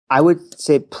I would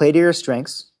say play to your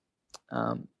strengths,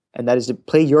 and that is to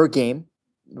play your game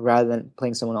rather than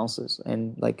playing someone else's,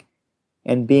 and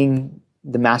being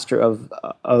the master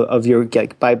of your game.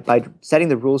 By setting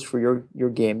the rules for your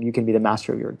game, you can be the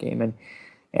master of your game,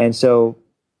 and so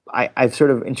I've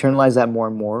sort of internalized that more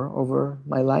and more over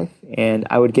my life, and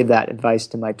I would give that advice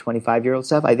to my 25-year-old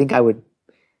self. I think I was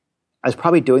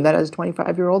probably doing that as a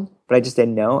 25-year-old, but I just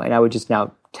didn't know, and I would just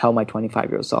now tell my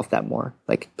 25-year-old self that more,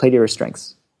 like play to your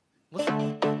strengths.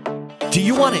 Do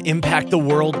you want to impact the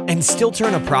world and still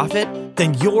turn a profit?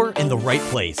 Then you're in the right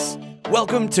place.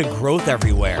 Welcome to Growth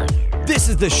Everywhere. This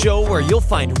is the show where you'll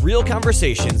find real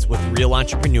conversations with real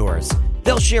entrepreneurs.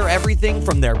 They'll share everything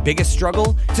from their biggest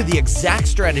struggle to the exact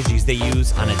strategies they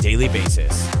use on a daily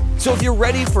basis. So if you're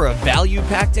ready for a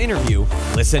value-packed interview,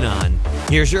 listen on.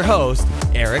 Here's your host,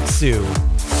 Eric Siu.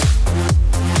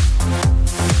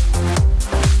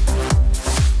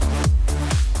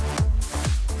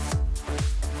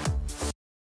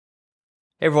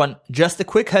 Hey everyone, just a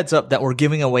quick heads up that we're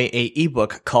giving away an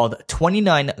ebook called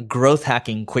 29 Growth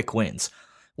Hacking Quick Wins.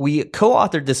 We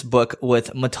co-authored this book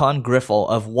with Matan Griffel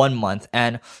of 1 Month,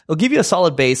 and it'll give you a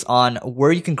solid base on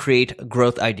where you can create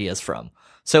growth ideas from.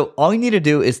 So all you need to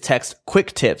do is text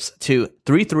quick tips to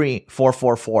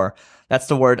 33444. That's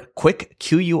the word quick,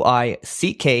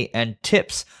 Q-U-I-C-K, and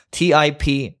tips,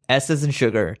 T-I-P-S as in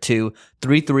sugar, to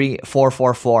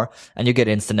 33444, and you get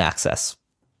instant access.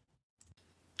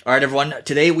 All right, everyone.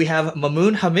 Today we have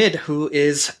Mamoon Hamid, who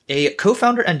is a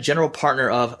co-founder and general partner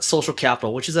of Social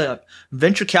Capital, which is a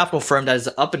venture capital firm that is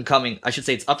up and coming. I should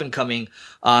say it's up and coming.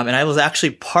 And I was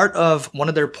actually part of one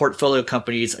of their portfolio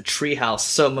companies, Treehouse.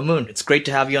 So Mamoon, it's great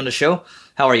to have you on the show.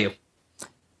 How are you?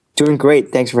 Doing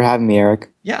great. Thanks for having me,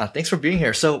 Eric. Yeah, thanks for being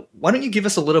here. So why don't you give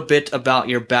us a little bit about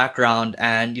your background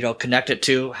and, connect it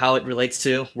to how it relates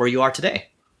to where you are today?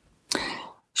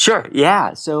 Sure.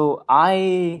 Yeah. So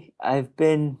I've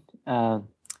been a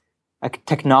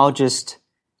technologist,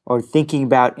 or thinking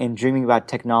about and dreaming about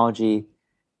technology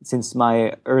since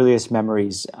my earliest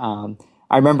memories. I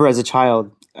remember as a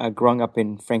child growing up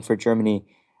in Frankfurt, Germany,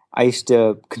 I used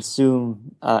to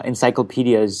consume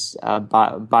encyclopedias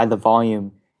by the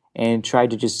volume and try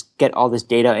to just get all this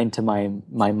data into my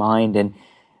mind. And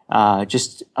I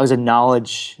was a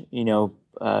knowledge,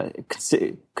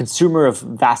 consumer of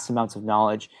vast amounts of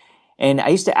knowledge. And I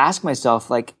used to ask myself,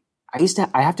 I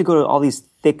have to go to all these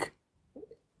thick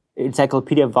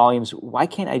encyclopedia volumes. Why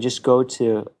can't I just go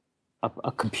to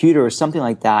a computer or something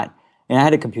like that? And I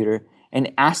had a computer,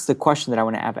 and ask the question that I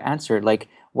want to have answered. Like,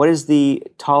 what is the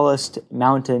tallest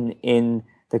mountain in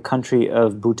the country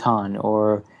of Bhutan?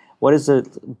 Or what is the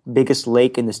biggest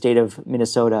lake in the state of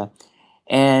Minnesota?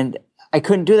 And I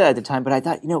couldn't do that at the time, but I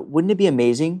thought, wouldn't it be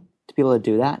amazing to be able to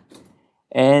do that?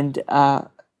 And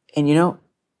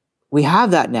we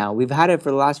have that now. We've had it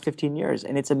for the last 15 years,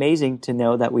 and it's amazing to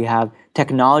know that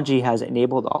technology has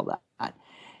enabled all that.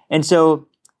 And so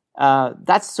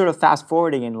that's sort of fast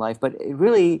forwarding in life, but it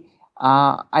really,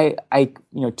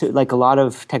 like a lot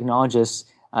of technologists,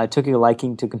 took a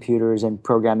liking to computers and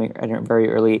programming at a very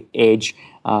early age,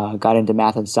 got into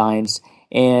math and science.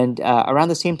 And around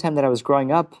the same time that I was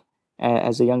growing up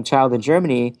as a young child in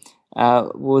Germany,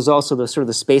 was also the sort of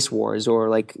the space wars, or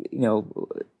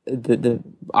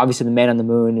obviously the man on the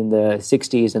moon in the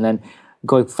 60s, and then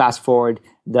going fast forward,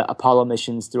 the Apollo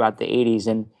missions throughout the 80s.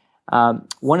 And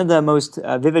one of the most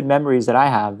vivid memories that I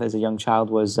have as a young child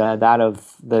was that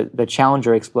of the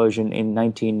Challenger explosion in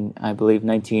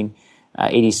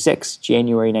 1986,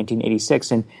 January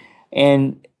 1986. And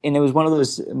it was one of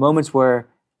those moments where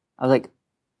I was like,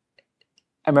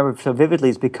 I remember so vividly,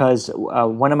 is because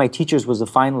one of my teachers was a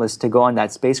finalist to go on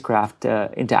that spacecraft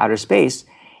into outer space.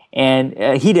 And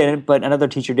he didn't, but another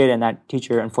teacher did, and that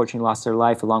teacher unfortunately lost their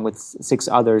life along with 6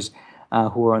 others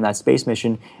who were on that space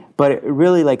mission. But it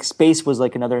really, space was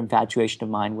like another infatuation of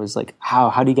mine, was like,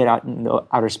 how do you get out into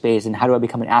outer space, and how do I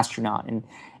become an astronaut? And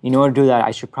in order to do that, I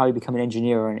should probably become an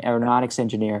engineer or an aeronautics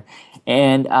engineer.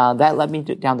 And that led me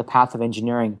down the path of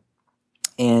engineering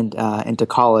and into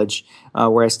college,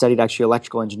 where I studied actually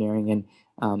electrical engineering, and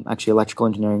electrical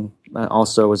engineering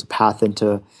also was a path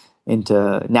into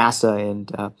NASA.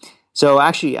 And so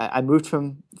actually I moved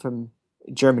from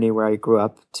Germany, where I grew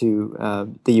up, to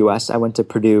the US. I went to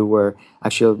Purdue, where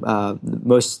actually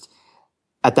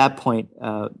at that point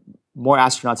more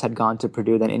astronauts had gone to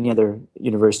Purdue than any other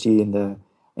university in the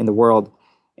world.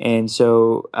 And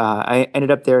so I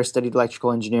ended up there, studied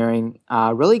electrical engineering,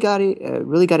 really got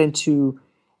into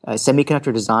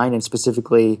semiconductor design, and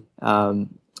specifically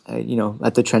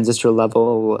at the transistor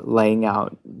level, laying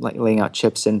out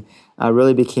chips, and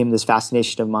really became this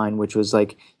fascination of mine, which was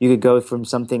like you could go from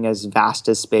something as vast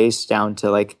as space down to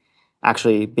like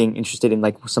actually being interested in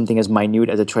like something as minute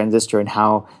as a transistor, and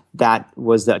how that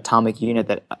was the atomic unit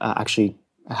that actually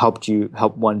helped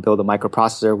one build a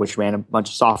microprocessor, which ran a bunch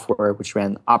of software, which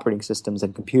ran operating systems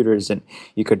and computers, and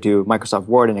you could do Microsoft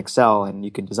Word and Excel, and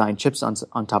you could design chips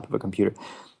on top of a computer.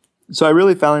 So I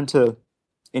really fell into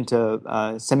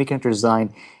semiconductor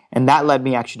design, and that led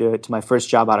me actually to my first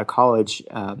job out of college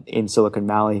in Silicon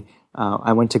Valley.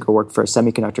 I went to go work for a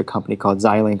semiconductor company called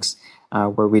Xilinx,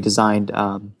 where we designed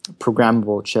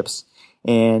programmable chips.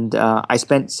 And I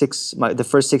spent the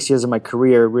first 6 years of my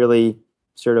career really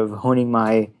sort of honing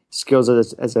my skills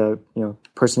as a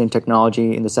person in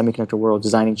technology in the semiconductor world,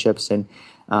 designing chips and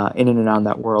in and around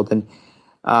that world, and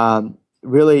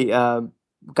really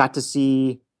got to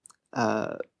see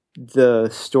the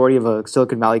story of a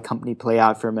Silicon Valley company play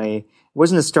out from it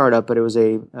wasn't a startup, but it was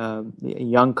a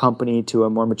young company to a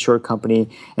more mature company.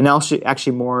 And also,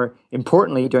 actually more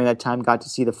importantly, during that time, got to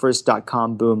see the first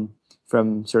 .com boom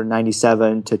from sort of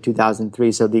 97 to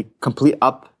 2003. So the complete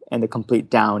up and the complete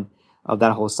down of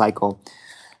that whole cycle,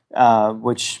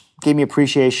 which gave me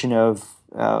appreciation of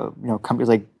companies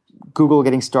like Google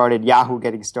getting started, Yahoo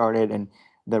getting started, and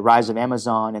the rise of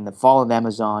Amazon and the fall of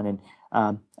Amazon.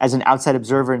 And as an outside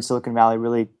observer in Silicon Valley,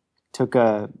 really took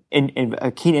a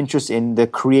keen interest in the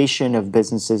creation of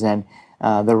businesses and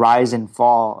the rise and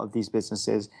fall of these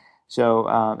businesses. So,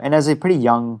 and as I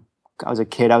was a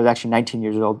kid. I was actually 19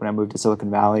 years old when I moved to Silicon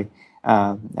Valley.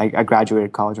 I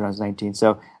graduated college when I was 19.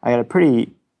 So I had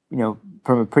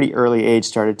from a pretty early age,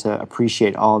 started to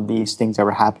appreciate all of these things that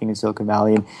were happening in Silicon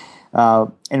Valley.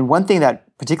 And one thing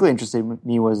that particularly interested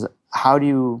me was, how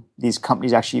do these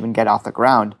companies actually even get off the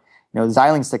ground?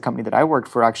 Xilinx, the company that I worked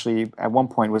for, actually at one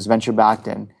point was venture backed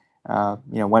and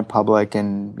went public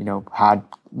and had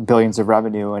billions of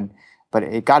revenue, but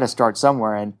it got to start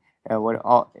somewhere. And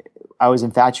I was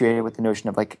infatuated with the notion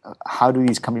of like, how do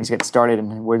these companies get started,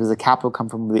 and where does the capital come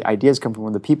from, where the ideas come from,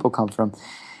 where the people come from,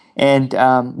 and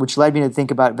which led me to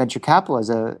think about venture capital as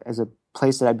a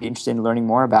place that I'd be interested in learning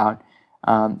more about.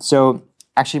 So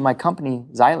actually, my company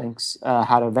Xilinx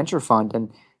had a venture fund,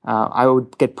 and I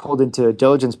would get pulled into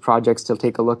diligence projects to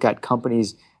take a look at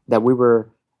companies that we were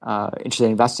interested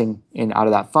in investing in out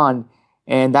of that fund.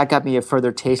 And that got me a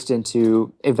further taste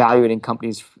into evaluating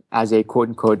companies as a quote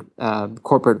unquote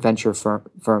corporate venture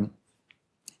firm.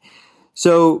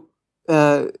 So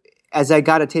as I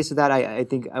got a taste of that, I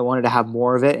think I wanted to have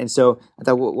more of it. And so I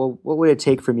thought, well, what would it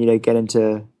take for me to get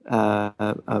into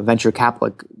a venture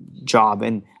capital job?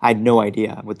 And I had no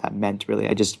idea what that meant, really.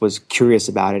 I just was curious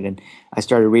about it, and I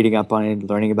started reading up on it,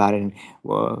 learning about it. And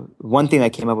one thing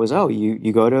that came up was,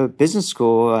 you go to business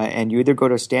school and you either go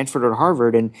to Stanford or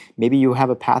Harvard, and maybe you have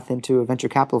a path into a venture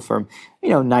capital firm.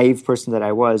 Naive person that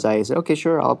I was, I said, okay,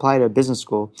 sure, I'll apply to business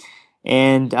school.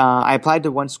 And I applied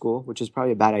to one school, which is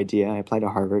probably a bad idea. I applied to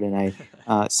Harvard, and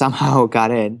I somehow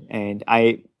got in. And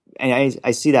I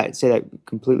say that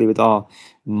completely with all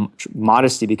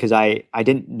modesty, because I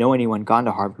didn't know anyone gone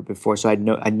to Harvard before, so I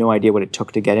had no idea what it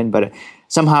took to get in. But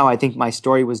somehow I think my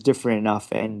story was different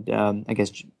enough, and I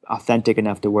guess authentic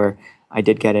enough to where I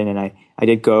did get in, and I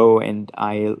did go, and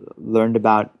I learned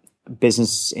about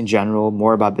business in general,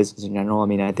 more about business in general. I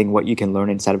mean, I think what you can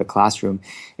learn inside of a classroom.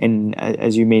 And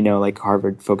as you may know, like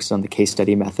Harvard focuses on the case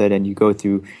study method, and you go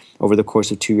through, over the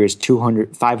course of 2 years,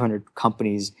 500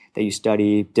 companies that you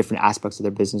study, different aspects of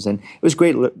their business. And it was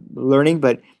great learning,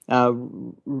 but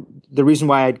the reason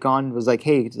why I'd gone was like,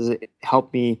 hey, does it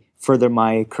help me further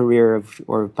my career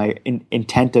or my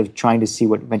intent of trying to see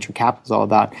what venture capital is all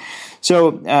about?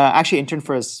 So actually interned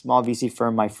for a small VC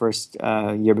firm my first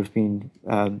year between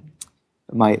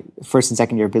my first and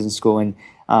second year of business school, and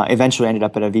eventually ended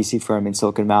up at a VC firm in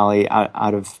Silicon Valley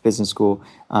out of business school,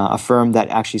 a firm that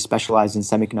actually specialized in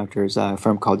semiconductors, a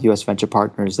firm called US Venture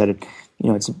Partners.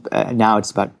 Now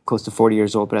it's about close to 40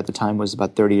 years old, but at the time was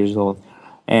about 30 years old.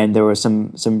 And there were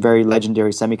some very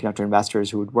legendary semiconductor investors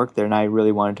who would work there, and I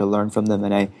really wanted to learn from them.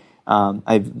 And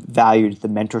I valued the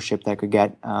mentorship that I could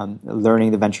get,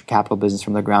 learning the venture capital business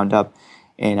from the ground up.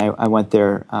 And I went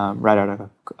there right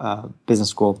out of business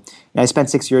school. And I spent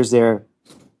 6 years there,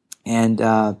 and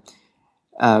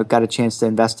got a chance to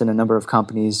invest in a number of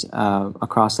companies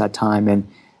across that time. And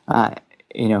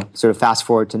sort of fast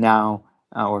forward to now,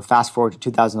 or fast forward to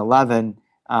 2011.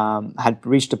 Had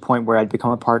reached a point where I'd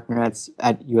become a partner at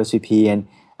USVP, and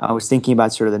I was thinking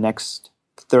about sort of the next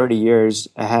 30 years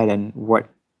ahead and what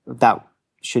that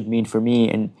should mean for me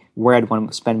and where I'd want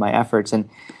to spend my efforts. And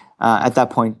at that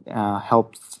point,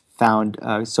 helped found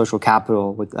Social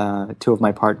Capital with two of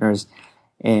my partners.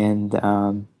 And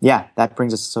that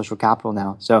brings us to Social Capital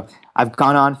now. So I've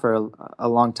gone on for a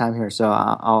long time here. So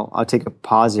I'll take a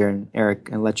pause here, and Eric,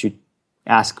 and let you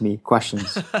ask me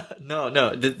questions.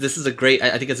 No. This is I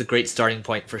think it's a great starting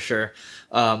point for sure.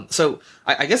 So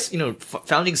I guess,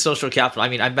 founding Social Capital, I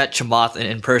mean, I met Chamath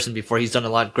in person before. He's done a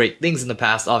lot of great things in the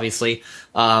past, obviously.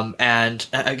 And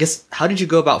I guess, how did you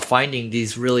go about finding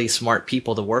these really smart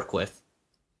people to work with?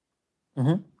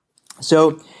 Mm-hmm.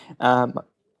 So,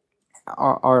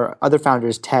 our other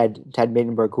founders, Ted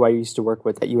Maidenberg, who I used to work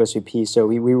with at USVP. So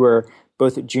we were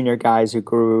both junior guys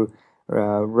who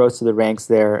rose to the ranks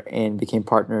there and became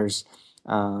partners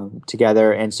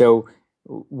together. And so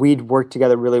we'd worked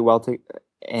together really well.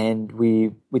 And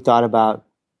we thought about,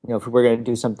 if we were going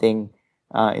to do something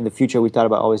in the future, we thought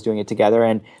about always doing it together.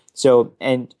 And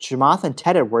Chamath and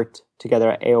Ted had worked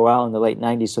together at AOL in the late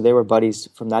 90s. So they were buddies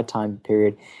from that time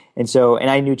period. And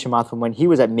I knew Chamath from when he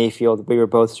was at Mayfield. We were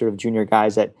both sort of junior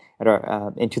guys at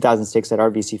our in 2006 at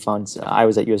our VC funds. I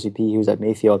was at USVP, he was at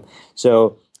Mayfield.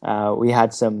 So we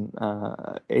had some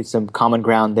common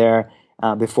ground there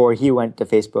before he went to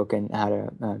Facebook and had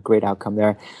a great outcome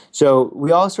there. So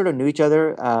we all sort of knew each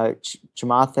other.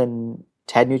 Chamath and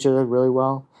Ted knew each other really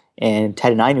well, and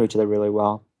Ted and I knew each other really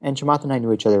well, and Chamath and I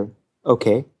knew each other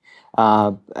okay.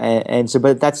 But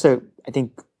that's I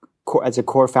think as a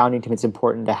core founding team, it's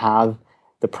important to have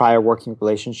the prior working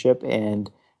relationship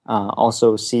and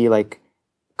also see like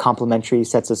complementary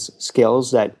sets of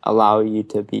skills that allow you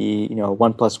to be,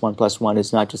 1 + 1 + 1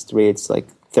 is not just 3, it's like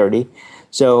 30.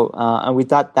 So, and we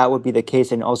thought that would be the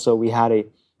case. And also we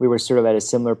were sort of at a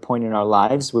similar point in our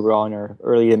lives. We were all in our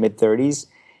early to mid 30s,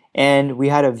 and we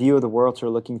had a view of the world sort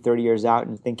of looking 30 years out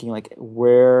and thinking like,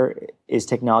 where is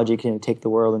technology going to take the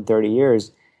world in 30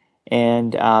 years?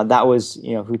 And that was,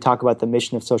 if we talk about the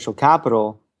mission of Social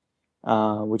Capital,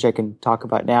 which I can talk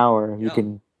about now, or you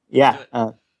can,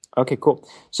 okay, cool.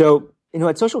 So,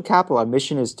 at Social Capital, our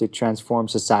mission is to transform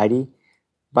society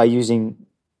by using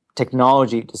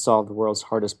technology to solve the world's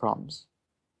hardest problems.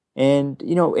 And,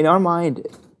 in our mind,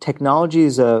 technology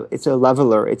it's a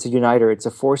leveler, it's a uniter, it's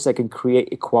a force that can create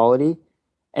equality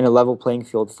and a level playing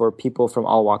field for people from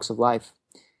all walks of life.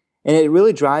 And it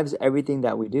really drives everything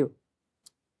that we do.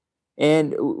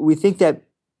 And we think that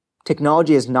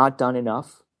technology has not done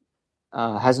enough,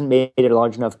 hasn't made a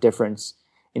large enough difference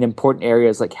in important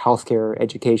areas like healthcare,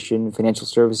 education, financial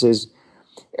services,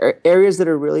 areas that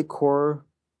are really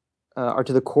are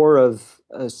to the core of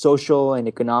social and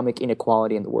economic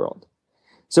inequality in the world.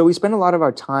 So we spend a lot of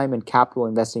our time and capital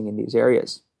investing in these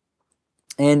areas.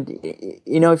 And,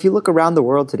 if you look around the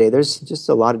world today, there's just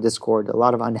a lot of discord, a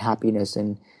lot of unhappiness,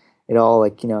 and it all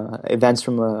events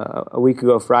from a week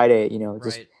ago Friday,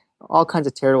 just right. All kinds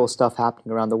of terrible stuff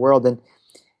happening around the world. And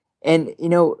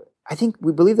I think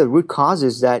we believe the root cause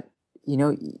is that,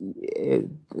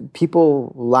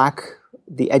 people lack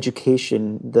the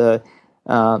education, the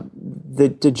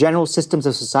general systems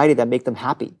of society that make them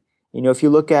happy. If you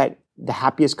look at the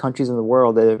happiest countries in the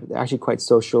world, they're actually quite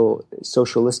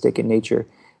socialistic in nature,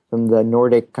 from the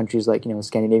Nordic countries like,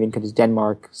 Scandinavian countries,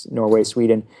 Denmark, Norway,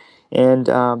 Sweden. And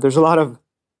there's a lot of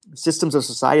systems of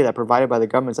society that are provided by the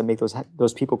governments that make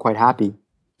those people quite happy.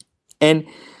 And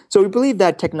so we believe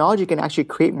that technology can actually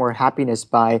create more happiness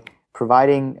by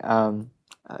providing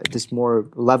this more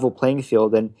level playing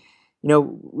field. And,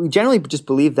 we generally just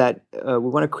believe that we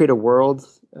want to create a world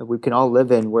we can all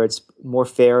live in where it's more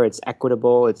fair, it's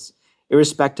equitable, it's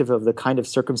irrespective of the kind of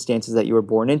circumstances that you were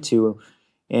born into.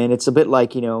 And it's a bit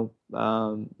like,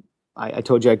 I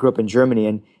told you I grew up in Germany,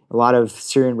 and a lot of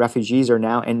Syrian refugees are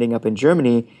now ending up in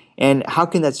Germany. And how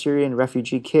can that Syrian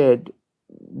refugee kid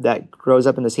that grows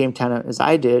up in the same town as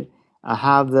I did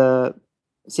have the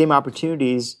same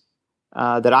opportunities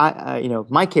that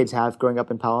my kids have growing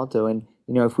up in Palo Alto? And,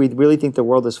 if we really think the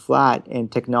world is flat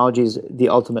and technology is the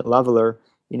ultimate leveler,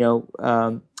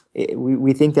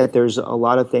 we think that there's a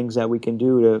lot of things that we can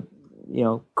do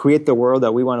to, create the world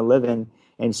that we want to live in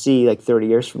and see like 30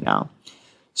 years from now.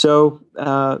 So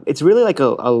it's really like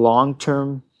a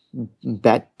long-term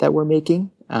bet that we're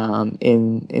making.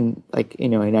 And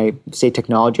I say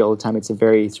technology all the time. It's a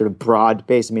very sort of broad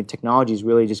base. I mean, technology is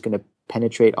really just going to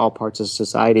penetrate all parts of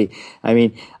society. I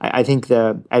mean, I think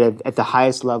at the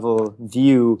highest level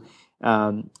view,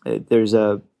 there's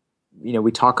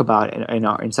we talk about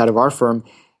inside of our firm,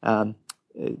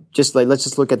 let's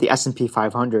just look at the S&P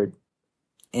 500,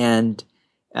 and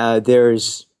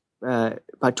there's about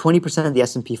 20% of the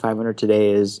S&P 500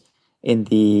 today is in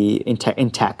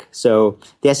tech. So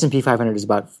the S&P 500 is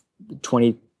about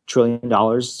 $20 trillion.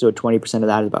 So 20% of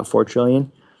that is about $4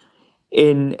 trillion.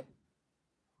 In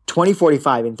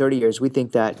 2045, in 30 years, we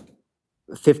think that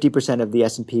 50% of the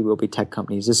S&P will be tech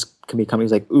companies. This can be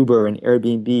companies like Uber and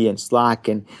Airbnb and Slack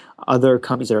and other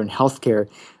companies that are in healthcare.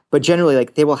 But generally,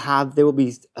 like there will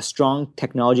be a strong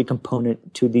technology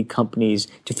component to the companies,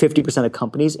 to 50% of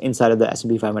companies inside of the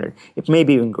S&P 500. It may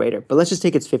be even greater, but let's just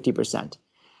take it's 50%.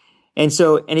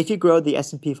 And if you grow the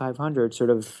S&P 500 sort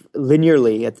of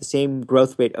linearly at the same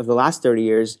growth rate of the last 30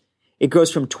 years, it grows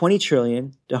from 20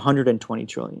 trillion to 120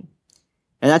 trillion.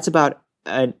 And that's about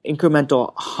an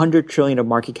incremental 100 trillion of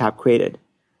market cap created.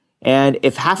 And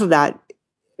if half of that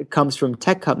comes from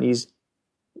tech companies,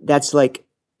 that's like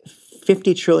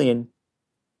 50 trillion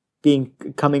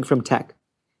coming from tech.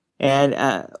 And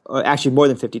or actually more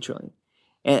than 50 trillion.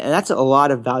 And that's a lot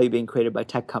of value being created by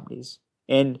tech companies.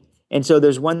 And so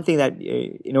there's one thing that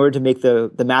in order to make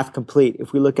the math complete,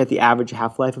 if we look at the average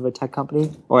half-life of a tech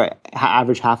company or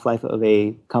average half-life of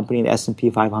a company in the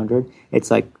S&P 500, it's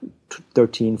like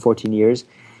 13, 14 years,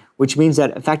 which means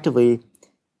that effectively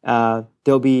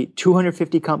there'll be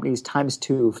 250 companies times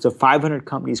 2, so 500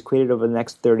 companies created over the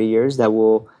next 30 years that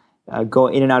will go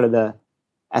in and out of the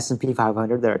S&P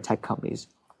 500 that are tech companies.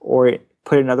 Or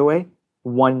put it another way,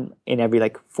 one in every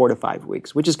like 4 to 5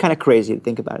 weeks, which is kind of crazy to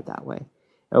think about it that way.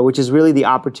 Which is really the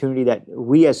opportunity that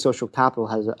we as social capital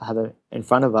have in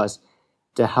front of us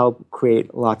to help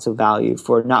create lots of value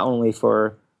for not only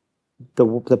for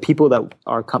the people that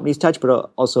our companies touch,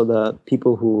 but also the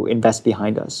people who invest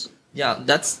behind us. Yeah,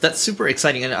 that's super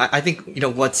exciting, and I think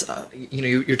what's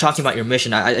you're talking about your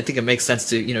mission. I think it makes sense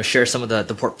to share some of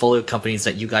the portfolio companies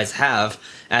that you guys have,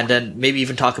 and then maybe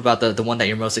even talk about the one that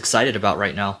you're most excited about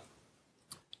right now.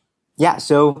 Yeah,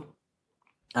 so.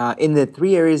 In the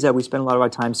 3 areas that we spend a lot of our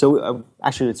time, so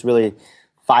actually it's really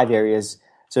 5 areas.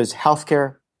 So it's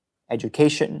healthcare,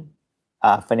 education,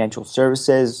 financial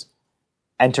services,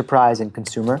 enterprise, and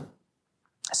consumer.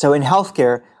 So in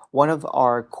healthcare, one of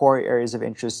our core areas of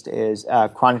interest is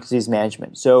chronic disease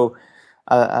management. So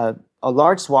a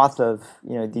large swath of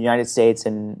the United States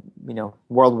and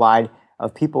worldwide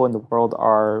of people in the world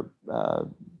are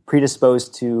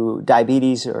predisposed to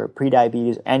diabetes or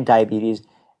prediabetes and diabetes.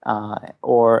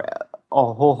 Or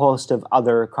a whole host of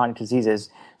other chronic diseases.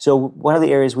 So one of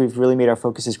the areas we've really made our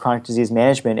focus is chronic disease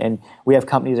management, and we have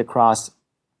companies across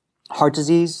heart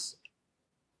disease,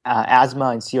 asthma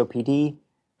and COPD,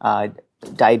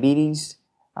 diabetes,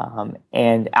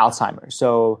 and Alzheimer's.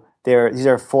 So these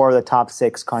are 4 of the top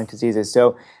 6 chronic diseases.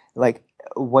 So like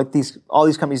what all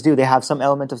these companies do, they have some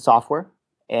element of software,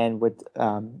 and with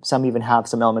some even have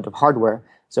some element of hardware.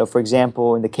 So, for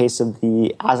example, in the case of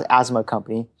the asthma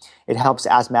company, it helps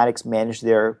asthmatics manage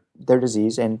their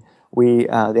disease, and they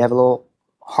have a little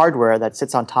hardware that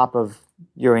sits on top of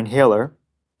your inhaler,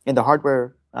 and the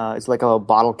hardware is like a little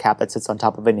bottle cap that sits on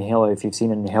top of an inhaler. If you've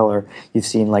seen an inhaler, you've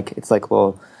seen it's like a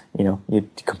little, you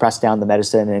compress down the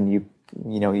medicine and you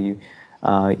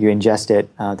ingest it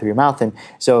through your mouth. And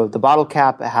so the bottle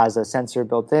cap has a sensor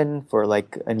built in for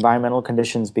like environmental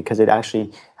conditions because it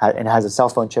actually has a cell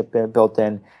phone chip built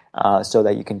in so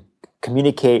that you can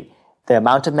communicate the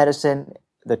amount of medicine,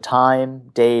 the time,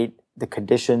 date, the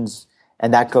conditions,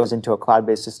 and that goes into a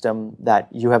cloud-based system that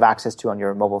you have access to on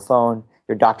your mobile phone,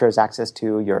 your doctor has access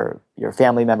to, your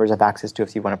family members have access to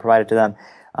if you want to provide it to them.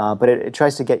 But it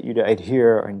tries to get you to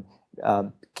adhere and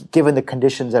given the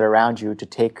conditions that are around you to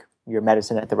take your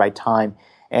medicine at the right time.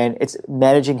 And it's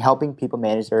helping people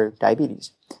manage their diabetes.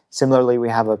 Similarly, we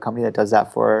have a company that does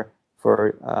that for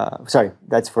asthma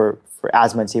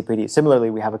and COPD. Similarly,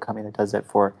 we have a company that does that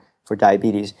for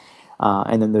diabetes.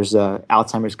 And then there's the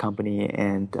Alzheimer's company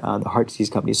and the heart disease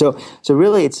company. So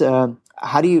really it's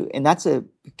how do you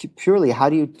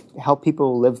help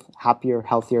people live happier,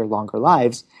 healthier, longer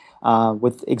lives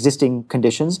with existing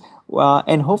conditions,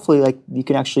 and hopefully you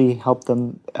can actually help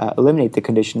them eliminate the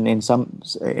condition in some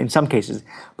cases.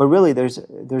 But really there's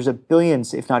a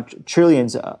billions, if not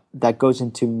trillions, that goes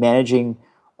into managing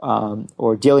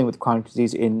or dealing with chronic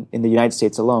disease in the United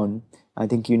States alone. I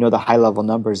think the high level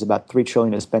numbers, about $3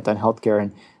 trillion is spent on healthcare,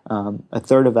 and a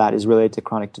third of that is related to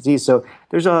chronic disease. So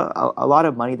there's a lot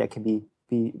of money that can be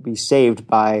saved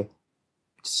by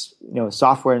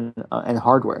software and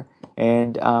hardware.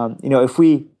 And if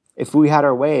we had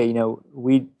our way,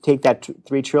 we'd take that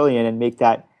 $3 trillion and make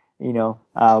that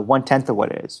 1/10 of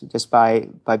what it is, just by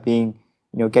being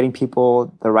getting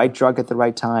people the right drug at the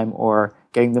right time or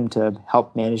getting them to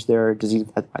help manage their disease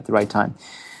at the right time.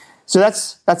 So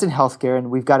that's in healthcare, and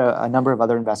we've got a number of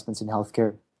other investments in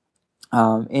healthcare.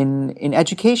 In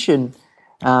education,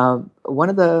 one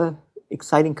of the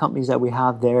exciting companies that we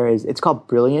have there it's called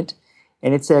Brilliant,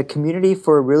 and it's a community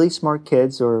for really smart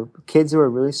kids or kids who are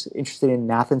really interested in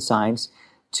math and science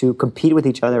to compete with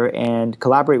each other and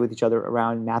collaborate with each other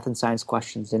around math and science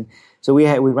questions. And so we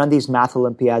run these math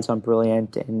Olympiads on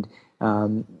Brilliant, and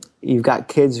you've got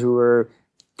kids who are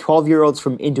 12-year-olds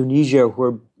from Indonesia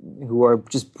who are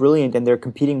just brilliant, and they're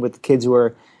competing with kids who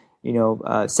are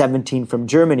 17 from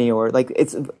Germany, or like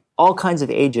it's all kinds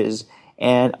of ages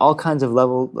and all kinds of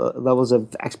levels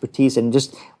of expertise. And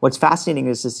just what's fascinating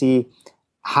is to see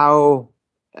how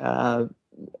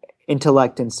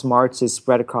intellect and smarts is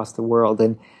spread across the world,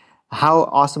 and how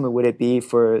awesome would it be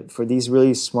for these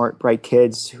really smart, bright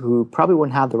kids who probably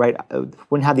wouldn't have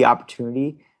the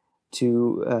opportunity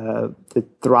to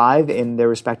thrive in their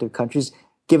respective countries.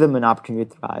 Give them an opportunity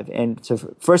to thrive, and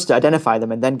first to identify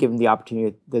them, and then give them the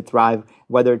opportunity to thrive,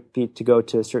 whether it be to go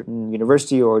to a certain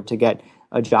university or to get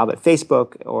a job at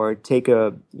Facebook, or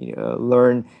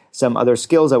learn some other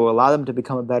skills that will allow them to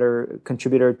become a better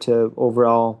contributor to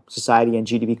overall society and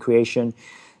GDP creation.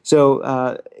 So,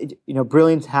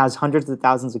 Brilliant has hundreds of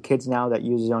thousands of kids now that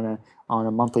use it on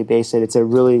a monthly basis. It's a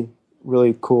really,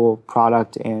 really cool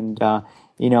product, and I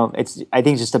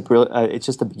think it's just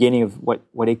the beginning of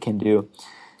what it can do.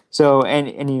 So,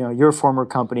 and your former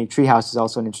company, Treehouse, is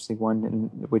also an interesting one,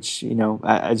 which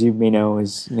as you may know,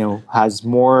 has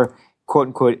more quote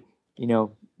unquote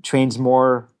trains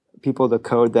more people to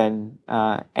code than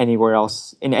anywhere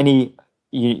else in any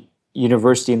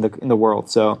university in the world.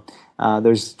 So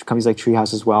there's companies like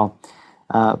Treehouse as well.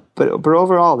 But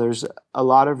overall, there's a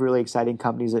lot of really exciting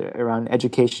companies around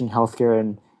education, healthcare,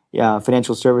 and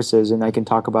financial services. And I can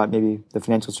talk about maybe the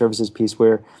financial services piece,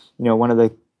 where one of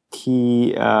the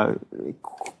key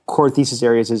core thesis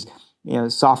areas is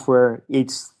software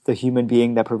eats the human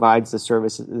being that provides the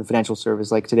service, the financial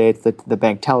service. Like today, it's the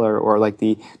bank teller, or like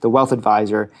the wealth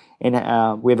advisor.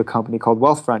 And we have a company called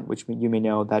Wealthfront, which you may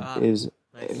know, that is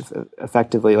nice.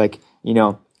 Effectively like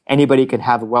anybody can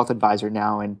have a wealth advisor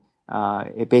now, and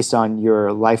based on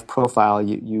your life profile,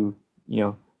 you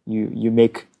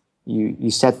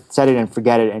set it and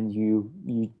forget it, and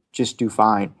you just do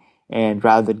fine. And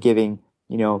rather than giving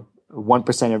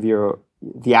 1% of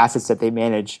the assets that they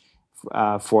manage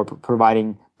for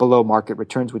providing below market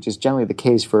returns, which is generally the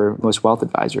case for most wealth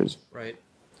advisors. Right.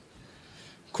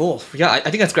 Cool. Yeah, I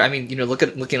think that's great. I mean,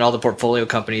 looking at all the portfolio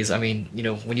companies. I mean,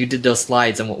 when you did those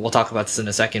slides, and we'll talk about this in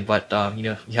a second, but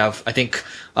you have, I think,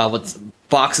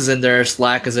 Box is in there,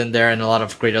 Slack is in there, and a lot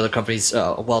of great other companies,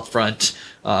 Wealthfront,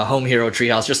 Home Hero,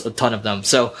 Treehouse, just a ton of them.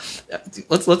 So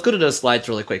let's go to those slides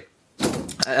really quick.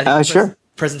 I think sure.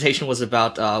 Presentation was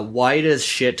about why does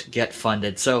shit get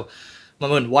funded. So,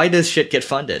 Mamoon, why does shit get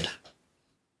funded?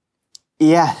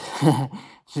 Yeah,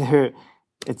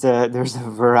 there's a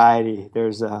variety.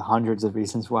 There's hundreds of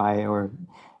reasons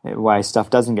why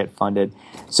stuff doesn't get funded.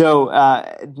 So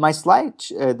my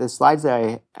the slides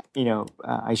that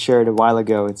I shared a while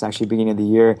ago, it's actually beginning of the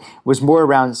year, was more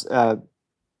around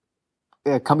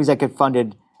companies that get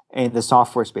funded in the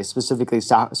software space, specifically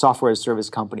software as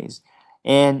service companies.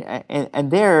 And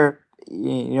there,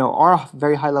 our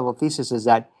very high level thesis is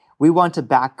that we want to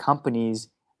back companies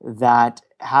that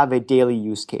have a daily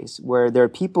use case, where there are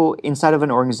people inside of an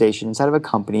organization, inside of a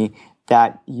company,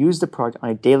 that use the product on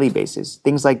a daily basis.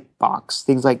 Things like Box,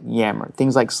 things like Yammer,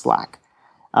 things like Slack,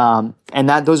 and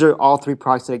those are all three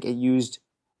products that get used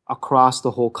across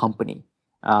the whole company.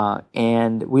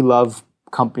 And we love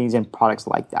companies and products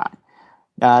like that.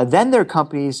 Then there are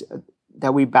companies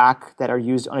that we back that are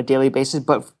used on a daily basis,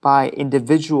 but by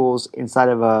individuals inside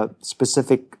of a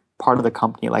specific part of the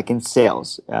company. Like in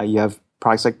sales, you have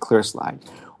products like ClearSlide,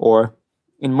 or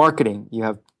in marketing, you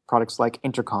have products like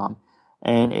Intercom,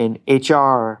 and in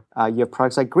HR, you have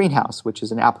products like Greenhouse, which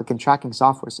is an applicant tracking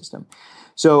software system.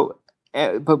 So,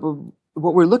 but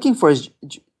what we're looking for is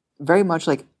very much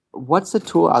like, what's the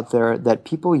tool out there that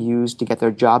people use to get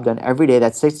their job done every day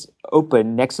that sits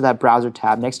open next to that browser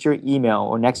tab, next to your email,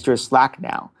 or next to your Slack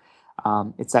now?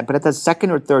 It's that, but it's that second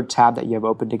or third tab that you have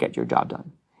open to get your job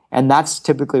done. And that's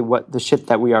typically what the shit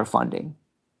that we are funding.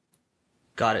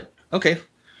 Got it. Okay.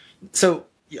 So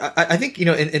I think,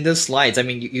 in those slides, I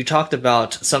mean, you talked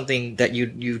about something that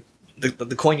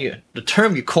the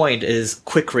term you coined is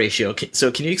quick ratio.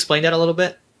 So can you explain that a little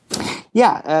bit?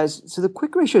 Yeah. So the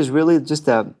quick ratio is really just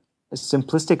a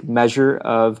simplistic measure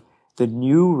of the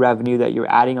new revenue that you're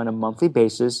adding on a monthly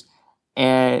basis,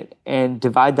 and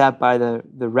divide that by the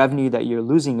revenue that you're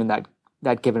losing in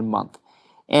that given month.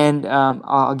 And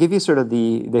I'll give you sort of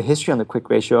the history on the quick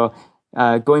ratio.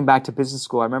 Going back to business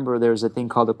school, I remember there was a thing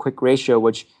called the quick ratio,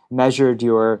 which measured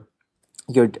your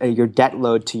debt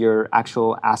load to your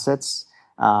actual assets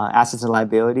and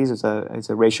liabilities. It's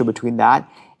a ratio between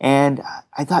that. And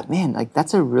I thought, man, like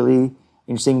that's a really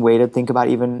interesting way to think about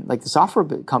even like the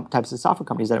types of software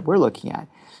companies that we're looking at.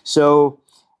 So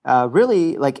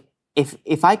really, like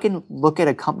if I can look at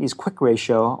a company's quick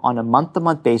ratio on a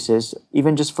month-to-month basis,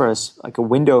 even just for like a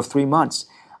window of 3 months,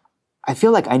 I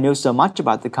feel like I know so much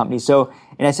about the company. So,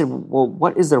 and I said, well,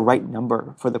 what is the right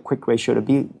number for the quick ratio to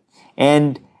be?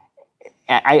 And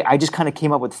I just kind of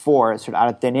came up with 4 sort of out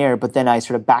of thin air, but then I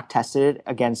sort of back tested it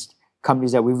against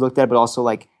companies that we've looked at, but also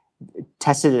like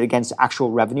tested it against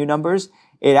actual revenue numbers.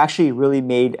 It actually really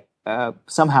made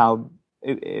somehow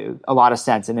a lot of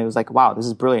sense. And it was like, wow, this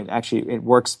is brilliant. Actually, it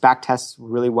works, back tests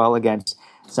really well against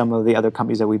some of the other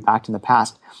companies that we've backed in the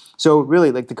past. So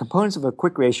really, like the components of a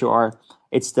quick ratio are,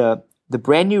 it's the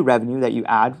brand new revenue that you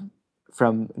add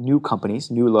from new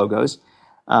companies, new logos.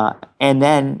 And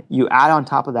then you add on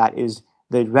top of that is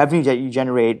the revenue that you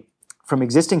generate from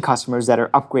existing customers that are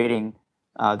upgrading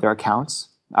their accounts.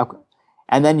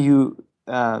 And then you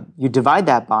divide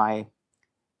that by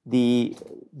the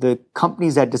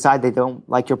companies that decide they don't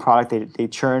like your product, they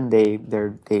churn,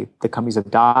 the companies have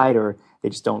died, or they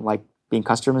just don't like being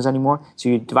customers anymore. So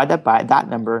you divide that by that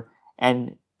number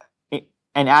and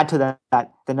add to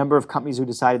that the number of companies who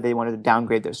decided they wanted to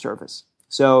downgrade their service.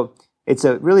 So it's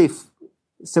a really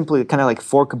simply kind of like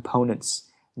 4 components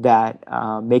that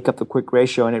make up the quick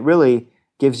ratio, and it really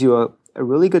gives you a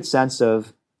really good sense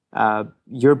of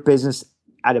your business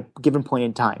at a given point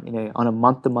in time, on a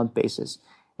month-to-month basis.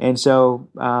 And so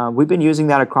we've been using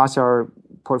that across our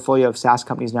portfolio of SaaS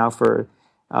companies now for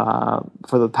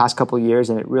the past couple of years,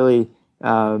 and it really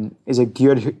is a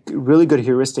really good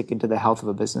heuristic into the health of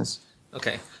a business.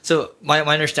 Okay. So my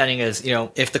understanding is,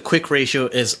 if the quick ratio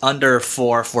is under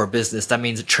 4 for a business, that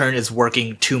means churn is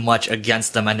working too much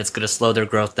against them and it's going to slow their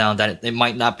growth down, that it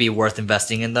might not be worth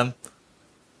investing in them.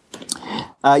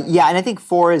 Yeah. And I think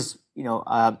 4 is,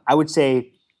 I would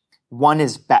say 1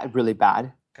 is really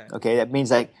bad. Okay. That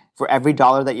means like for every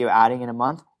 $1 that you're adding in a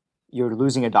month, you're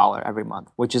losing $1 every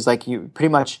month, which is like you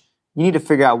need to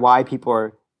figure out why people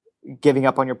are giving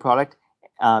up on your product,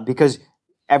 because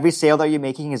every sale that you're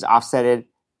making is offset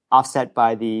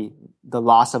by the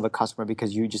loss of a customer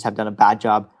because you just have done a bad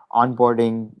job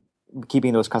onboarding,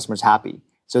 keeping those customers happy.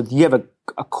 So you have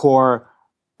a core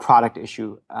product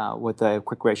issue with a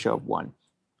quick ratio of 1.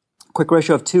 Quick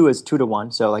ratio of 2 is 2 to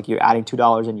 1. So like you're adding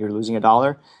 $2 and you're losing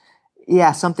 $1.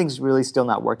 Yeah, something's really still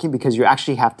not working because you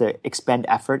actually have to expend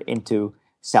effort into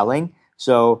selling.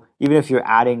 So even if you're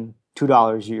adding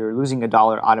 $2, you're losing $1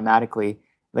 automatically.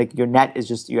 Like your net is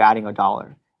just you're adding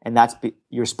 $1. And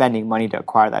you're spending money to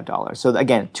acquire that $1. So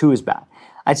again, 2 is bad.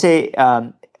 I'd say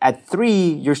at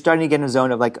 3, you're starting to get in a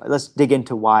zone of like, let's dig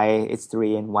into why it's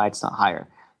 3 and why it's not higher.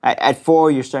 At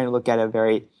 4, you're starting to look at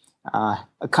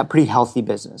a pretty healthy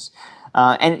business.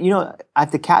 And I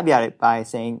have to caveat it by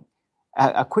saying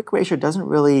a quick ratio doesn't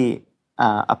really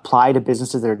apply to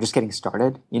businesses that are just getting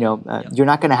started. You're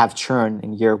not going to have churn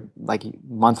in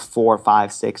month 4,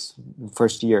 5, 6,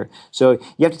 first year. So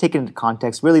you have to take it into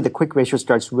context. Really, the quick ratio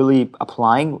starts really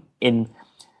applying in,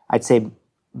 I'd say,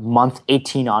 month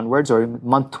 18 onwards, or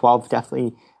month 12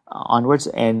 definitely onwards.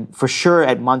 And for sure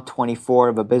at month 24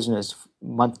 of a business,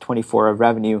 month 24 of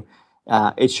revenue,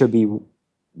 it should be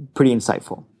pretty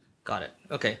insightful. Got it.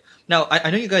 Okay. Now,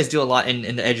 I know you guys do a lot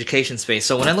in the education space.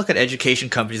 So when I look at education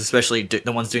companies, especially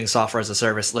the ones doing software as a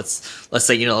service, let's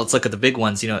say, let's look at the big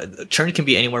ones. Churn can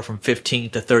be anywhere from 15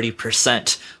 to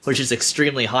 30%, which is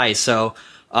extremely high. So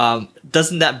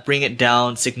doesn't that bring it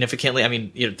down significantly? I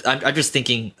mean, I'm just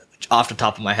thinking off the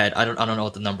top of my head. I don't know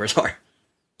what the numbers are.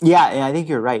 Yeah, and I think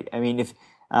you're right. I mean, if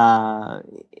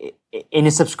in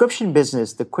a subscription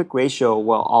business, the quick ratio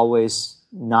will always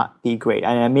not be great,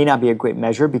 and it may not be a great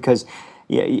measure because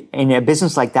in a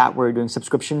business like that where you're doing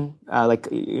subscription,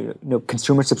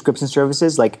 consumer subscription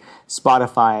services like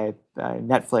Spotify,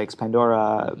 Netflix,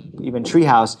 Pandora, even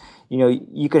Treehouse,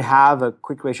 you could have a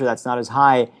quick ratio that's not as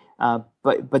high,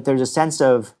 but there's a sense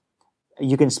of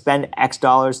you can spend X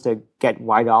dollars to get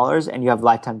Y dollars, and you have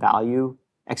lifetime value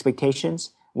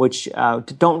expectations, which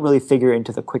don't really figure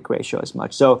into the quick ratio as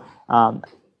much. So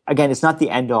again, it's not the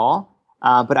end all,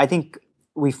 but I think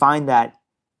we find that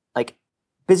like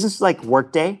businesses like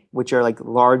Workday, which are like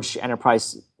large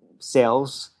enterprise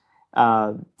sales,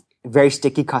 very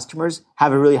sticky customers,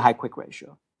 have a really high quick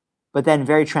ratio. But then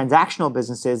very transactional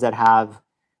businesses that have,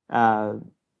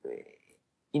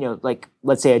 like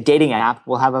let's say a dating app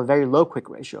will have a very low quick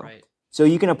ratio. Right. So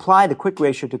you can apply the quick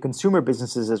ratio to consumer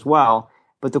businesses as well,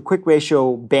 but the quick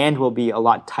ratio band will be a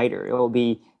lot tighter. It will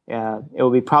be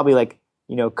probably like,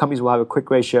 companies will have a quick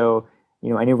ratio,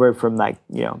 anywhere from like,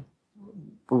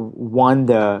 1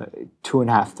 to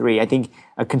 2.5, 3. I think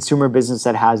a consumer business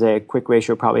that has a quick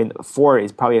ratio probably in 4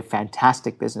 is probably a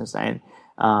fantastic business, and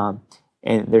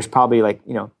there's probably like,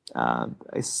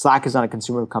 Slack is not a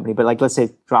consumer company, but like let's say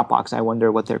Dropbox, I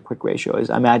wonder what their quick ratio is.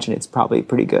 I imagine it's probably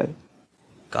pretty good.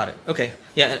 Got it. Okay.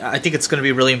 Yeah, I think it's going to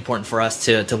be really important for us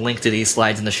to link to these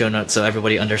slides in the show notes so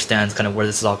everybody understands kind of where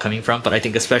this is all coming from. But I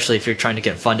think especially if you're trying to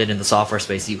get funded in the software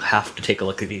space, you have to take a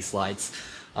look at these slides.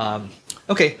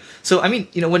 Okay. So, I mean,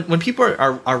 when people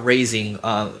are raising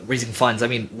funds, I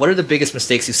mean, what are the biggest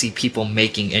mistakes you see people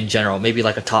making in general? Maybe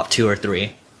like a top 2 or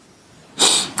 3.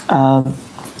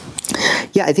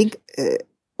 Yeah, I think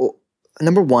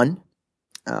number 1,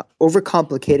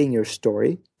 overcomplicating your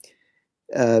story.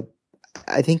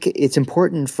 I think it's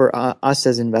important for us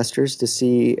as investors to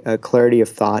see a clarity of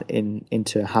thought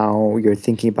into how you're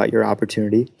thinking about your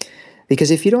opportunity. Because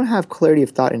if you don't have clarity of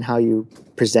thought in how you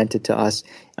present it to us,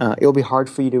 it'll be hard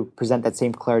for you to present that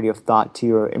same clarity of thought to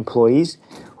your employees,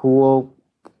 who will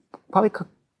probably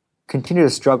continue to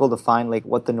struggle to find like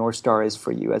what the North Star is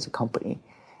for you as a company.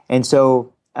 And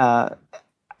so, and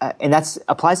that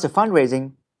applies to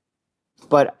fundraising,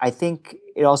 but I think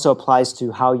it also applies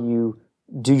to how you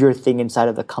do your thing inside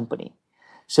of the company.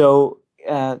 So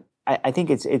I think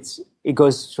it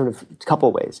goes sort of a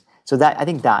couple ways. So I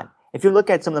think that if you look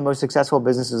at some of the most successful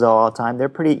businesses of all time, they're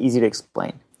pretty easy to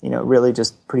explain. Really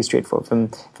just pretty straightforward from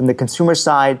the consumer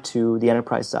side to the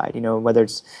enterprise side. Whether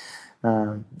it's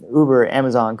Uber,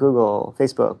 Amazon, Google,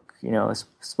 Facebook,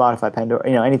 Spotify, Pandora,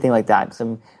 anything like that.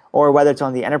 Or whether it's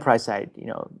on the enterprise side,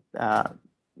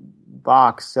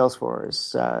 Box,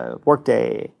 Salesforce,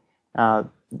 Workday,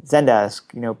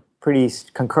 Zendesk, pretty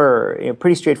Concur,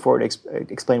 pretty straightforward to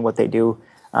explain what they do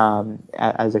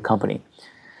as a company.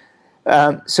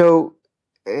 So,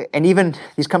 and even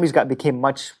these companies became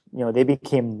much, they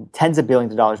became tens of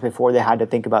billions of dollars before they had to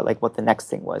think about like what the next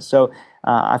thing was. So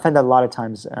I find that a lot of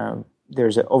times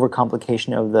there's an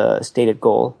overcomplication of the stated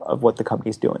goal of what the company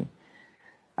is doing.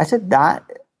 I said that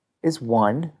is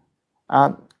 1.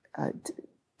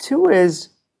 2 is,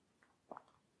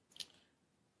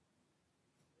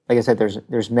 like I said,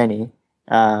 there's many.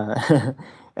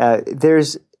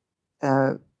 There's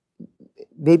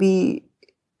maybe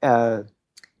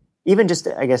even just,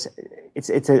 I guess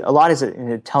it's a lot is in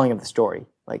the telling of the story,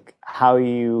 like how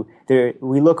we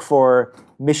look for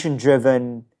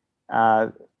mission-driven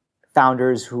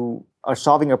founders who are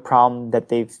solving a problem that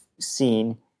they've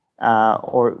seen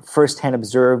or firsthand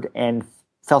observed and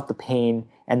felt the pain,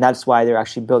 and that's why they're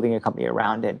actually building a company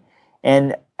around it.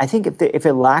 And I think if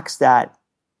it lacks that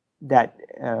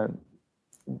the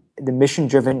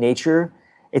mission-driven nature,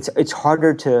 it's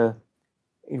harder to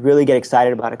really get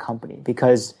excited about a company,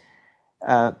 because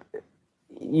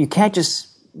you can't just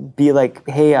be like,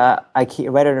 hey, I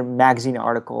read a magazine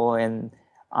article and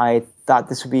I thought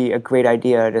this would be a great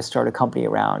idea to start a company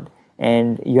around,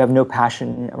 and you have no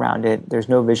passion around it. There's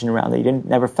no vision around it. You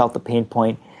never felt the pain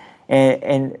point.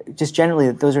 And just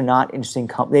generally, those are not interesting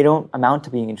they don't amount to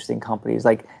being interesting companies.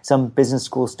 Like some business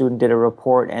school student did a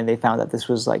report and they found that this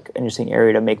was like an interesting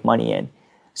area to make money in.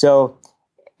 So,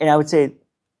 and I would say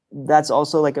that's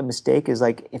also like a mistake, is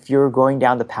like if you're going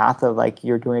down the path of like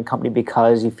you're doing a company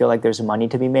because you feel like there's money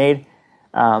to be made,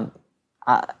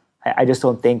 I just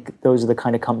don't think those are the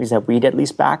kind of companies that we'd at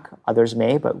least back. Others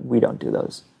may, but we don't do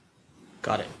those.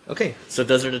 Got it. Okay, so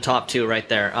those are the top 2 right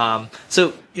there.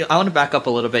 So I want to back up a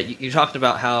little bit. You talked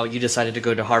about how you decided to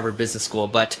go to Harvard Business School,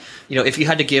 but if you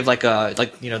had to give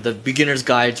the beginner's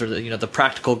guides or the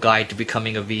practical guide to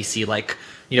becoming a VC,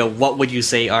 what would you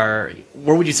say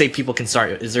where would you say people can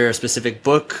start? Is there a specific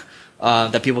book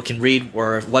that people can read,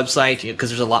 or a website? Because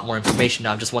there's a lot more information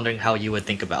now. I'm just wondering how you would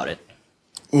think about it.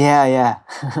 Yeah.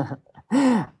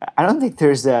 I don't think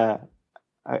there's a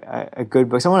good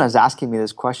book. Someone was asking me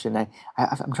this question.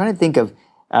 I'm trying to think of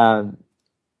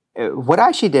what I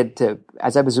actually did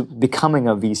as I was becoming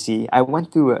a VC. I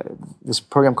went through this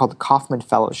program called the Kauffman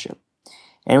Fellowship,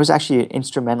 and it was actually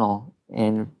instrumental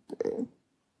in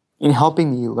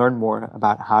helping me learn more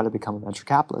about how to become a venture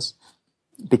capitalist,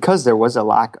 because there was a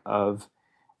lack of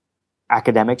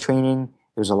academic training.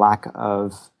 There's a lack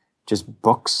of just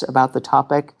books about the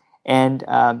topic, and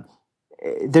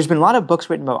there's been a lot of books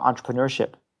written about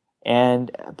entrepreneurship,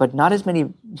 but not as many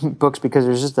books, because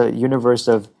there's just the universe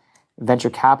of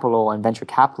venture capital and venture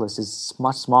capitalists is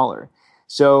much smaller.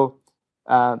 So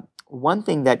one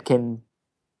thing that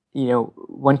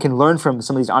one can learn from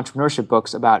some of these entrepreneurship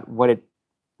books about what it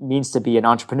means to be an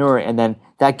entrepreneur, and then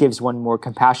that gives one more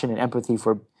compassion and empathy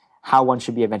for how one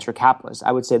should be a venture capitalist.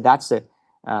 I would say that's it.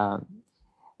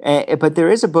 But there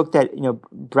is a book that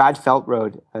Brad Felt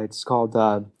wrote. It's called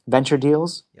Venture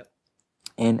Deals. Yep.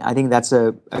 and I think that's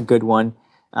a good one.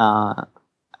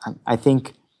 I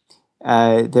think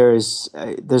there's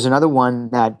another one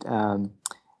that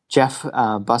Jeff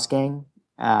Busgang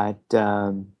at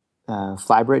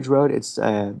Flybridge wrote.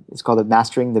 It's called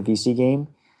Mastering the VC Game,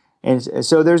 and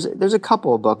so there's a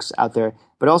couple of books out there.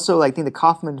 But also, I think the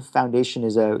Kauffman Foundation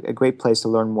is a great place to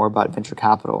learn more about venture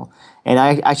capital. And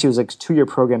I actually, it was like a 2-year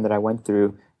program that I went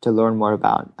through to learn more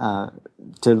about,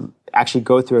 to actually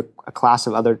go through a class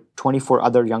of 24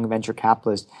 other young venture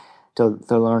capitalists to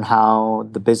learn how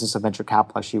the business of venture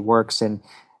capital actually works, and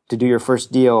to do your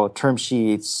first deal, term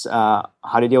sheets,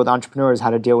 how to deal with entrepreneurs, how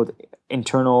to deal with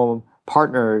internal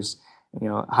partners,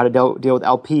 how to deal with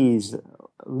LPs,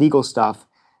 legal stuff.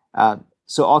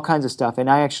 So all kinds of stuff. And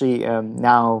I actually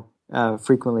now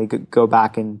frequently go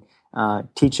back and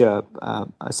teach a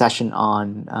session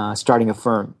on starting a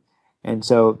firm. And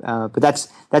so, but that's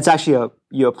actually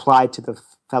you apply to the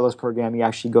fellows program. You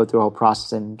actually go through a whole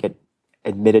process and get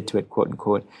admitted to it, quote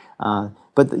unquote.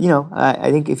 But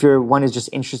I think if one is just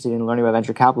interested in learning about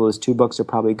venture capital, those 2 books are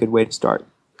probably a good way to start.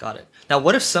 Got it. Now,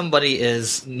 what if somebody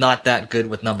is not that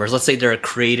good with numbers? Let's say they're a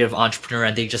creative entrepreneur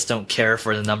and they just don't care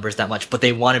for the numbers that much, but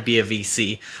they want to be a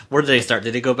VC. Where do they start?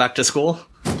 Did they go back to school?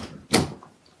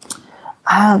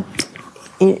 I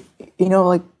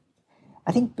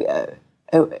think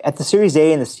at the Series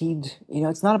A and the seed,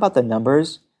 it's not about the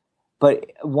numbers,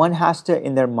 but one has to,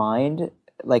 in their mind,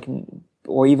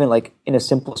 or even in a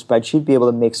simple spreadsheet, be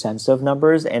able to make sense of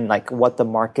numbers and what the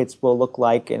markets will look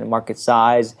like and market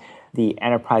size, the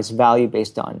enterprise value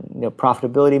based on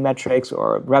profitability metrics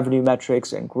or revenue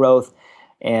metrics and growth.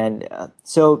 And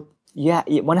so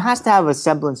one has to have a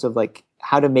semblance of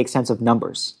how to make sense of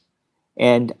numbers.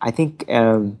 And I think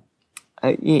I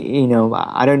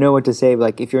don't know what to say.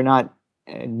 If you're not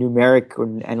numeric or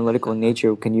analytical in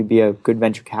nature, can you be a good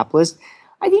venture capitalist?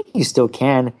 I think you still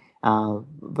can.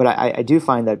 But I do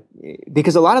find that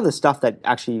because a lot of the stuff that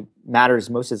actually matters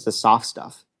most is the soft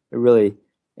stuff.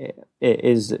 It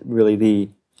is really the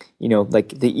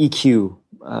the EQ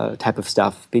type of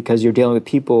stuff, because you're dealing with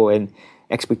people and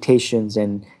expectations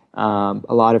and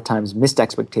a lot of times missed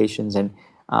expectations and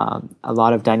a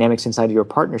lot of dynamics inside of your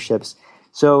partnerships.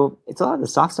 So it's a lot of the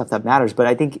soft stuff that matters. But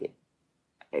I think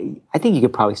you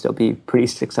could probably still be pretty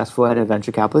successful at a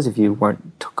venture capitalist if you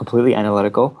weren't completely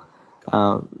analytical.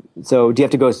 So do you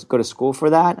have to go to school for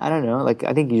that? I don't know.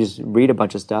 I think you just read a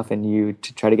bunch of stuff and you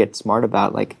try to get smart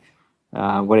about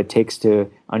what it takes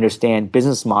to understand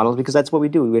business models, because that's what we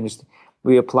do.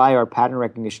 We apply our pattern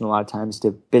recognition a lot of times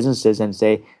to businesses and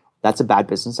say, that's a bad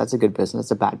business, that's a good business,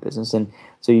 that's a bad business. And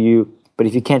so but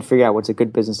if you can't figure out what's a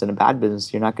good business and a bad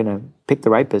business, you're not going to pick the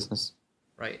right business.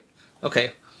 Right.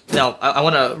 Okay. Now, I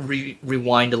want to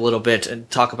rewind a little bit and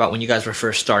talk about when you guys were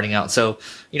first starting out. So,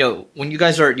 when you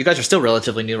guys are still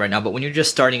relatively new right now, but when you're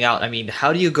just starting out,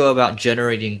 how do you go about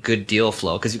generating good deal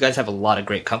flow? Because you guys have a lot of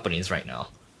great companies right now.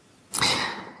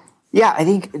 Yeah, I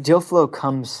think deal flow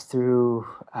comes through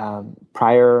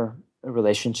prior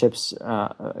relationships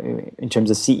in terms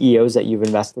of CEOs that you've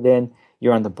invested in,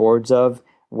 you're on the boards of,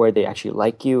 where they actually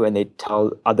like you and they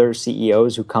tell other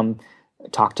CEOs who come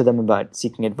talk to them about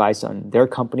seeking advice on their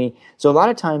company. So a lot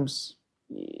of times,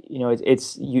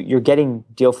 you're getting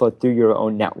deal flow through your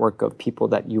own network of people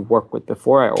that you worked with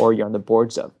before or you're on the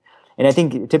boards of. And I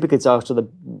think typically it's also the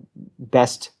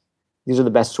best. These are the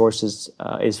best sources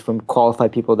is from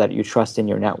qualified people that you trust in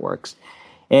your networks.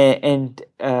 And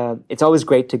it's always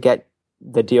great to get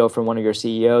the deal from one of your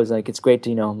CEOs. It's great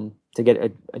to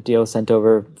get a deal sent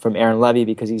over from Aaron Levie,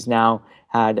 because he's now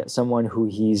had someone who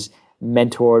he's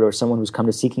mentored or someone who's come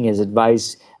to seeking his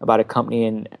advice about a company,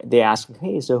 and they ask him,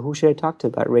 hey, so who should I talk to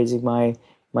about raising my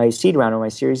seed round or my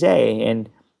Series A? And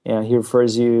he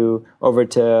refers you over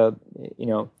to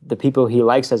the people he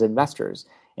likes as investors.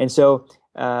 And so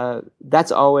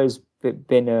that's always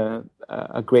been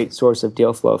a great source of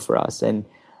deal flow for us. And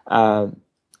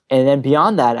then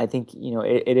beyond that, I think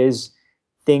it is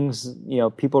things.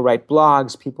 People write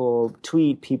blogs, people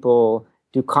tweet, people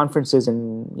do conferences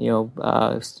and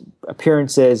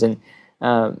appearances, and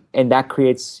that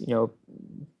creates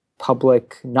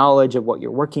public knowledge of what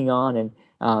you're working on, and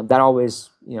that always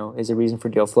is a reason for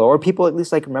deal flow. Or people at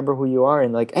least remember who you are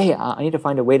and hey, I need to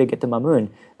find a way to get to Mamoon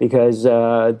because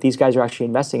these guys are actually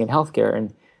investing in healthcare,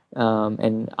 and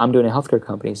I'm doing a healthcare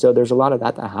company. So there's a lot of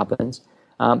that happens.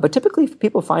 But typically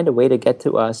people find a way to get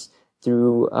to us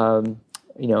through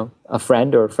a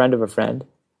friend or a friend of a friend.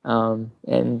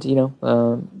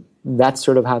 That's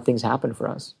sort of how things happen for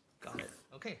us. Got it.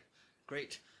 Okay,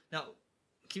 great. Now,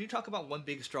 can you talk about one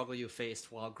big struggle you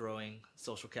faced while growing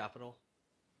Social Capital?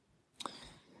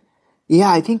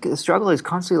 Yeah, I think the struggle is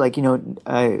constantly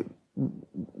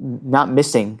not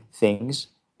missing things,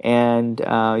 and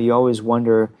you always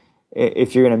wonder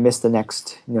if you're going to miss the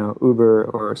next, Uber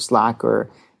or Slack, or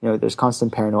there's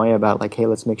constant paranoia about like, hey,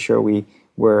 let's make sure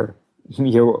we're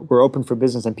open for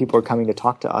business and people are coming to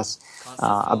talk to us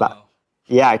about.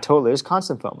 Yeah, totally. There's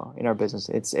constant FOMO in our business.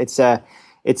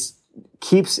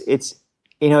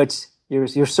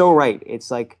 You're so right.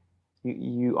 It's like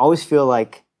you always feel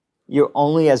like you're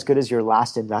only as good as your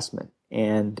last investment,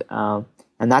 and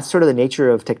that's sort of the nature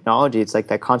of technology. It's like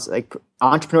that constant. Like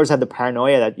entrepreneurs have the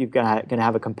paranoia that you're gonna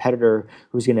have a competitor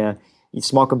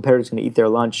small competitor's gonna eat their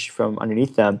lunch from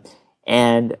underneath them,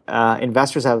 and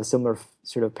investors have a similar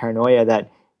sort of paranoia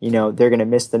that they're gonna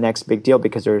miss the next big deal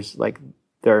because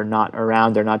they're not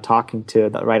around, they're not talking to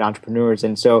the right entrepreneurs,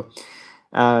 and so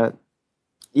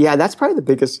that's probably the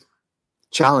biggest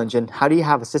challenge. And how do you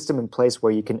have a system in place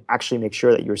where you can actually make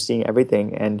sure that you're seeing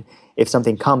everything, and if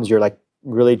something comes, you're like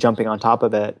really jumping on top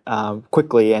of it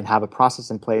quickly, and have a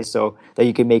process in place so that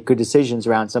you can make good decisions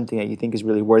around something that you think is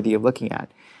really worthy of looking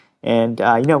at. And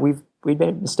we've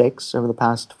made mistakes over the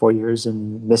past 4 years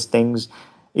and missed things.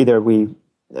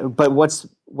 But what's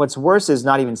worse is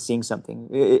not even seeing something.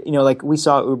 Like we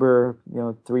saw Uber,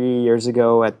 3 years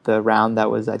ago at the round that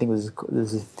was, I think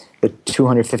this is the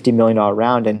 $250 million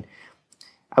round, and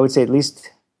I would say at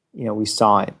least, we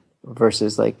saw it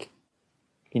versus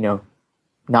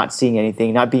not seeing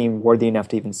anything, not being worthy enough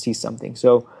to even see something.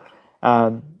 So,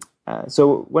 want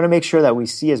to make sure that we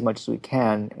see as much as we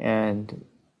can, and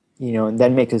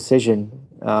then make a decision,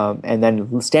 and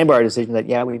then stand by our decision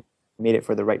that we made it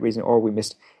for the right reason, or we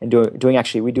missed. And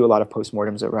we do a lot of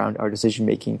postmortems around our decision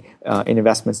making in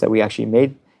investments that we actually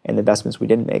made and the investments we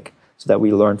didn't make, so that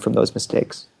we learn from those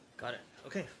mistakes. Got it.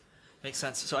 Okay. Makes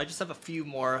sense. So I just have a few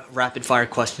more rapid fire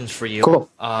questions for you. Cool.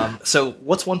 So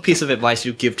what's one piece of advice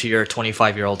you'd give to your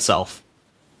 25-year-old self?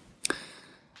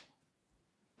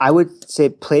 I would say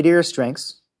play to your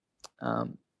strengths,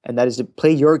 and that is to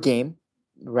play your game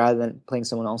rather than playing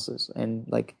someone else's,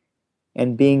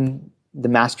 and being the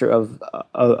master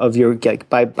of your game.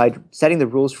 By setting the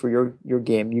rules for your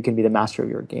game, you can be the master of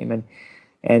your game,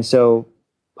 and so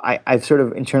I've sort of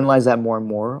internalized that more and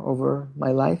more over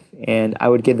my life, and I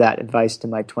would give that advice to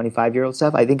my 25-year-old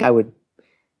self. I think I was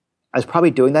probably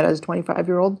doing that as a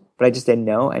 25-year-old, but I just didn't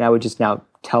know, and I would just now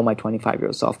tell my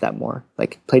 25-year-old self that more,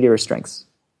 like play to your strengths.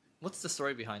 What's the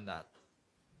story behind that?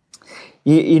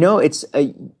 It's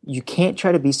you can't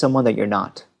try to be someone that you're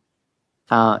not,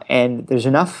 and there's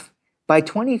enough. By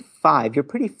 25, you're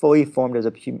pretty fully formed as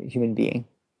a human being,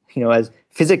 as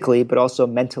physically but also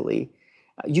mentally.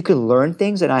 You can learn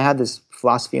things, and I have this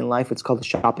philosophy in life. It's called the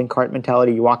shopping cart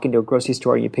mentality. You walk into a grocery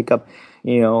store and you pick up,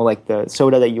 like the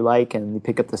soda that you like, and you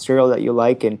pick up the cereal that you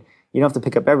like, and you don't have to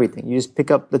pick up everything. You just pick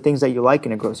up the things that you like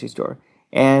in a grocery store,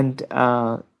 and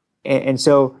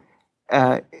so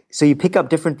you pick up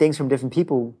different things from different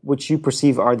people, which you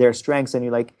perceive are their strengths, and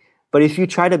you're like, but if you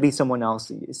try to be someone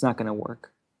else, it's not going to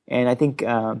work. And I think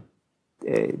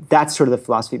that's sort of the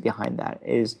philosophy behind that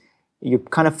is. You're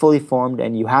kind of fully formed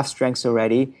and you have strengths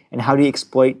already, and how do you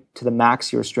exploit to the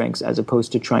max your strengths as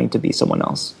opposed to trying to be someone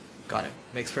else? Got it.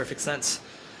 Makes perfect sense.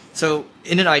 So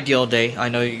in an ideal day, I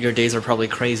know your days are probably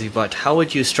crazy, but how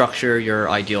would you structure your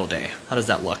ideal day? How does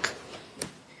that look?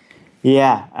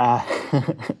 Yeah.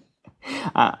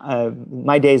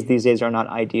 My days these days are not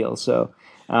ideal. So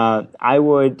I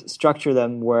would structure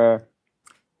them where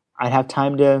I'd have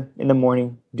time to, in the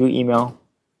morning, do email,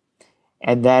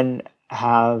 and then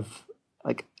have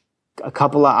like a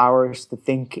couple of hours to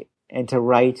think and to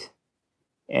write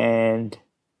and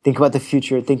think about the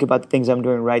future, think about the things I'm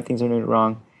doing right, things I'm doing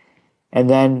wrong. And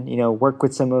then, work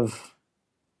with some of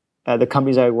the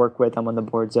companies I work with, I'm on the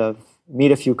boards of,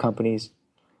 meet a few companies.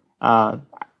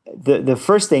 The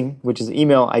first thing, which is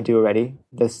email, I do already.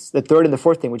 The third and the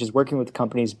fourth thing, which is working with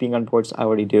companies, being on boards, I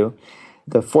already do.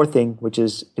 The fourth thing, which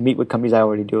is to meet with companies, I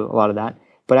already do a lot of that.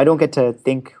 But I don't get to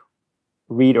think,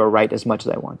 read, or write as much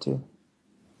as I want to.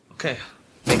 Okay,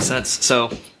 makes sense.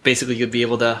 So basically, you'd be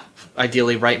able to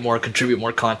ideally write more, contribute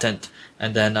more content,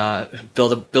 and then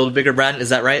build a bigger brand. Is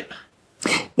that right?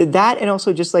 That, and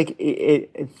also just like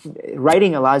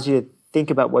writing allows you to think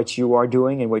about what you are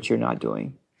doing and what you're not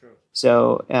doing. True.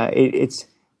 So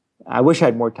I wish I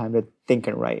had more time to think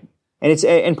and write.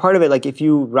 And part of it, like if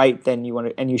you write, then you want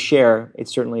to, and you share, it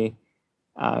certainly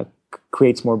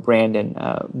creates more brand and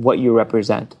what you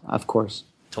represent, of course.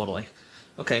 Totally.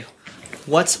 Okay.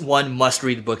 What's one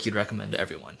must-read book you'd recommend to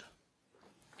everyone?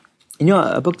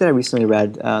 A book that I recently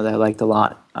read that I liked a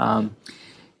lot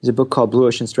is a book called Blue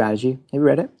Ocean Strategy. Have you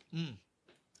read it?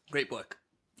 Great book.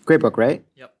 Great book, right?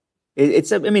 Yep.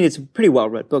 It's a pretty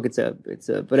well-read book.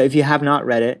 But if you have not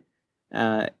read it,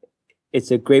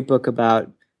 it's a great book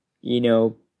about,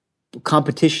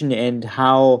 competition and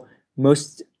how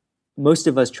most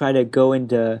of us try to go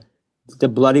into the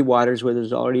bloody waters where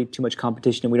there's already too much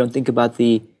competition, and we don't think about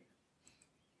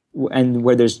and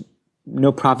where there's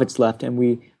no profits left, and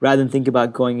we rather than think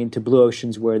about going into blue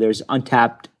oceans where there's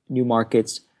untapped new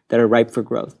markets that are ripe for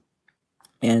growth.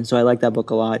 And so I like that book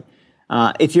a lot.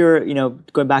 If you're,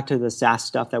 going back to the SaaS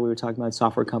stuff that we were talking about,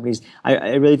 software companies,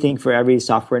 I really think for every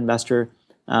software investor,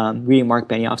 reading Mark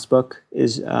Benioff's book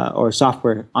or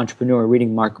software entrepreneur,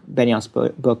 reading Mark Benioff's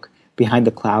book, Behind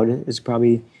the Cloud, is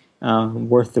probably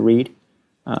worth the read.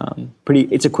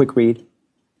 It's a quick read.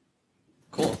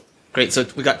 Cool. Great. So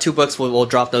we got 2 books. We'll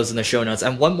drop those in the show notes.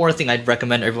 And one more thing I'd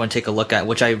recommend everyone take a look at,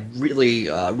 which I really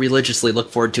religiously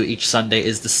look forward to each Sunday,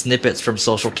 is the snippets from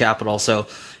Social Capital. So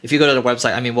if you go to the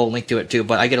website, we'll link to it too,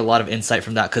 but I get a lot of insight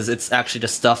from that because it's actually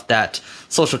just stuff that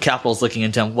Social Capital is looking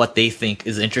into and what they think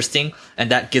is interesting. And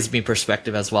that gives me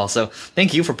perspective as well. So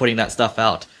thank you for putting that stuff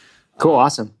out. Cool.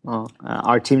 Awesome. Well,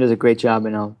 our team does a great job,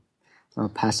 and I'll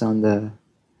pass on the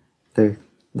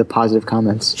positive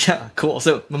comments. Yeah, cool.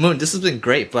 So Maamoun, this has been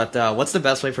great, but what's the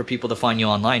best way for people to find you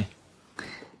online?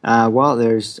 Well,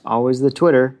 there's always the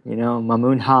Twitter,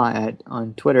 Maamoun Ha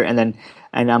on Twitter, and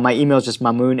my email is just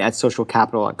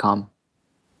maamoun@socialcapital.com.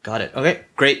 Got it. Okay,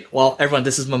 great. Well, everyone,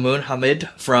 this is Maamoun Hamid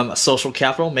from Social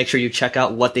Capital. Make sure you check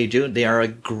out what they do. They are a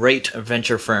great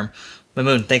venture firm.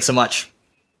 Maamoun, thanks so much.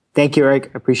 Thank you,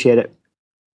 Eric. Appreciate it.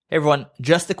 Hey everyone,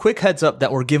 just a quick heads up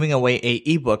that we're giving away a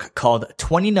ebook called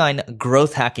 29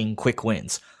 Growth Hacking Quick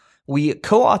Wins. We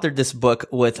co-authored this book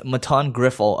with Matan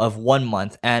Griffel of 1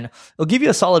 Month, and it'll give you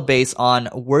a solid base on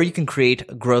where you can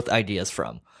create growth ideas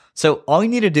from. So all you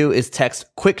need to do is text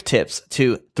quick tips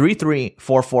to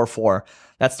 33444.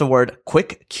 That's the word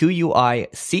quick,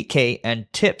 QUICK,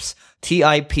 and tips,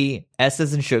 TIPS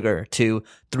as in sugar, to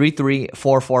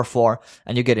 33444,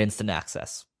 and you get instant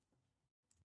access.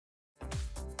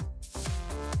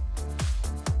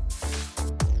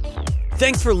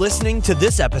 Thanks for listening to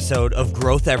this episode of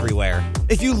Growth Everywhere.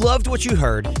 If you loved what you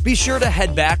heard, be sure to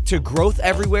head back to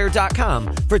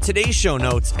growtheverywhere.com for today's show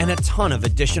notes and a ton of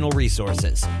additional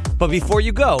resources. But before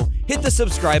you go, hit the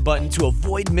subscribe button to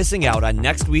avoid missing out on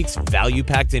next week's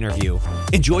value-packed interview.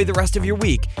 Enjoy the rest of your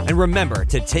week, and remember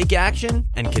to take action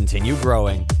and continue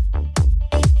growing.